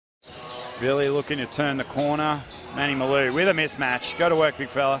Billy looking to turn the corner. Manny Malou with a mismatch. Go to work, big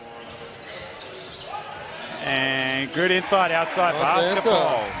fella. And good inside-outside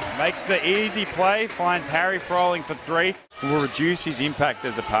basketball. Makes the easy play. Finds Harry Froling for three. Will reduce his impact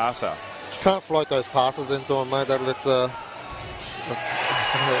as a passer. Can't float those passes into him, mate. That lets Harry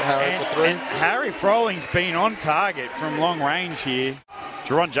for three. And Harry Froling's been on target from long range here.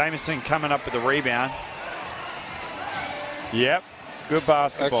 Jerron Jameson coming up with the rebound. Yep. Good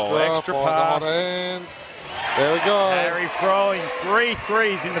basketball. Extra pass. There we go. Harry Froling, 3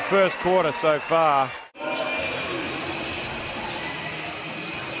 threes in the first quarter so far.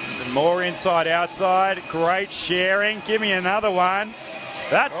 More inside, outside. Great sharing. Give me another one.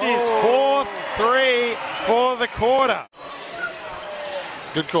 That's his 4th three for the quarter.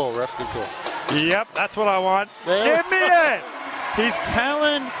 Good call, ref. Good call. Yep, that's what I want. There. Give me it. He's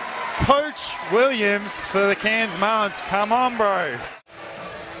telling Coach Williams for the Cairns Marlins, come on, bro.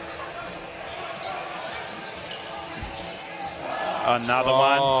 Another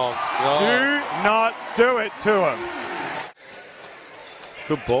one. God. Do not do it to him.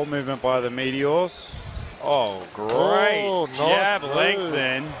 Good ball movement by the Meteors. Oh, great. Nice Jab move.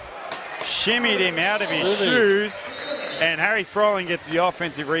 lengthen. Shimmied him out of his shoes. And Harry Froling gets the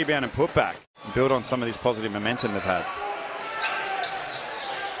offensive rebound and putback. Build on some of this positive momentum they've had.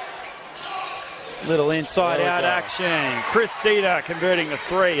 Little inside-out action. Chris Cedar converting the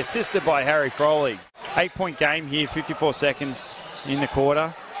three, assisted by Harry Froling. 8-point game here, 54 seconds in the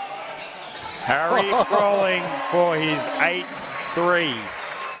quarter. Harry Froling for his 8th three.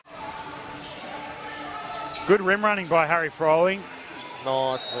 Good rim running by Harry Froling.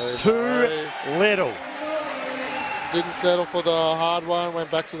 Nice move. Too little. Didn't settle for the hard one,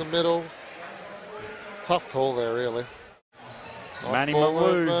 went back to the middle. Tough call there, really. Nice Manny ball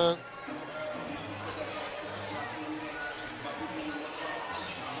Malou. movement.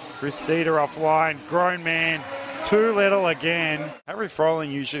 Chris Cedar offline. Grown man. Too little again. Harry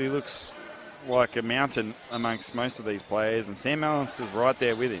Froling usually looks like a mountain amongst most of these players, and Sam Ellis is right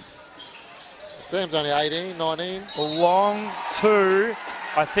there with him. Sam's only 18, 19. Long two.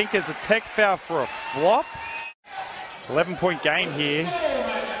 I think there's a tech foul for a flop. 11-point game here.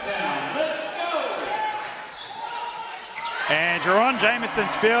 And Jerron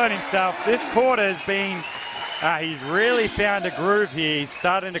Jameson's feeling himself. This quarter has been, he's really found a groove here. He's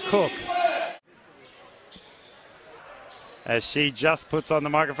starting to cook. As she just puts on the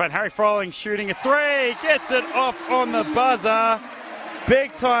microphone. Harry Froling shooting a three. Gets it off on the buzzer.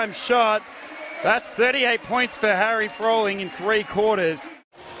 Big time shot. That's 38 points for Harry Froling in 3 quarters.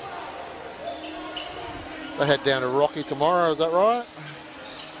 They head down to Rocky tomorrow, is that right?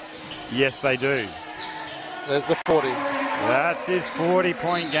 Yes, they do. There's the 40. That's his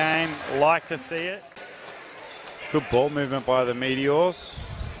 40-point game. Like to see it. Good ball movement by the Meteors.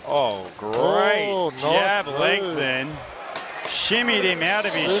 Oh, great. Oh, nice Jab move. lengthen. Shimmied him out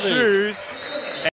of his shoes.